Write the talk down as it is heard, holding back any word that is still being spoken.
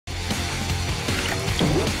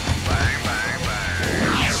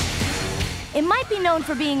It might be known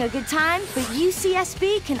for being a good time, but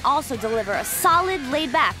UCSB can also deliver a solid,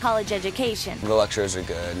 laid-back college education. The lecturers are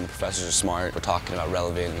good and professors are smart. We're talking about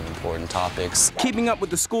relevant and important topics. Keeping up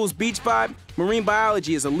with the school's beach vibe, marine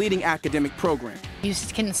biology is a leading academic program. You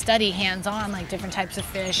can study hands-on, like different types of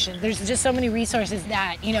fish. And there's just so many resources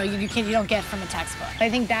that you don't get from a textbook. I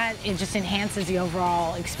think that it just enhances the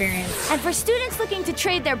overall experience. And for students looking to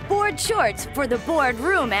trade their board shorts for the board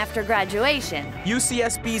room after graduation,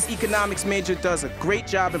 UCSB's economics major does a great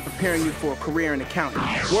job in preparing you for a career in accounting.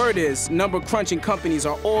 Word is, number-crunching companies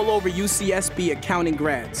are all over UCSB accounting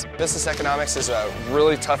grads. Business economics is a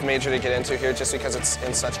really tough major to get into here just because it's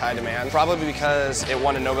in such high demand. Probably because it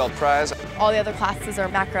won a Nobel Prize. All the other classes are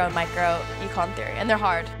macro and micro econ theory, and they're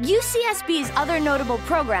hard. UCSB's other notable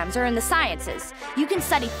programs are in the sciences. You can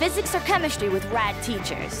study physics or chemistry with rad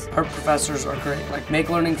teachers. Our professors are great. Like, make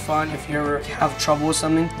learning fun. If you ever have trouble with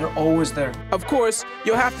something, they're always there. Of course,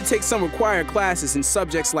 you'll have to take some required classes in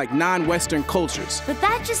subjects like non-Western cultures. But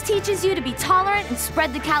that just teaches you to be tolerant and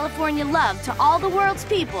spread the California love to all the world's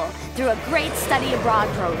people through a great study abroad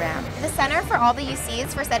program. The Center for all the UCs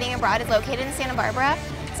for studying abroad is located in Santa Barbara.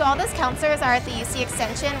 So all those counselors are at the UC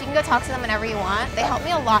Extension. You can go talk to them whenever you want. They help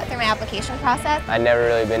me a lot through my application process. I'd never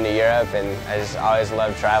really been to Europe, and I just always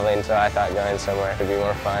loved traveling, so I thought going somewhere would be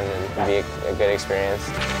more fun and be a good experience.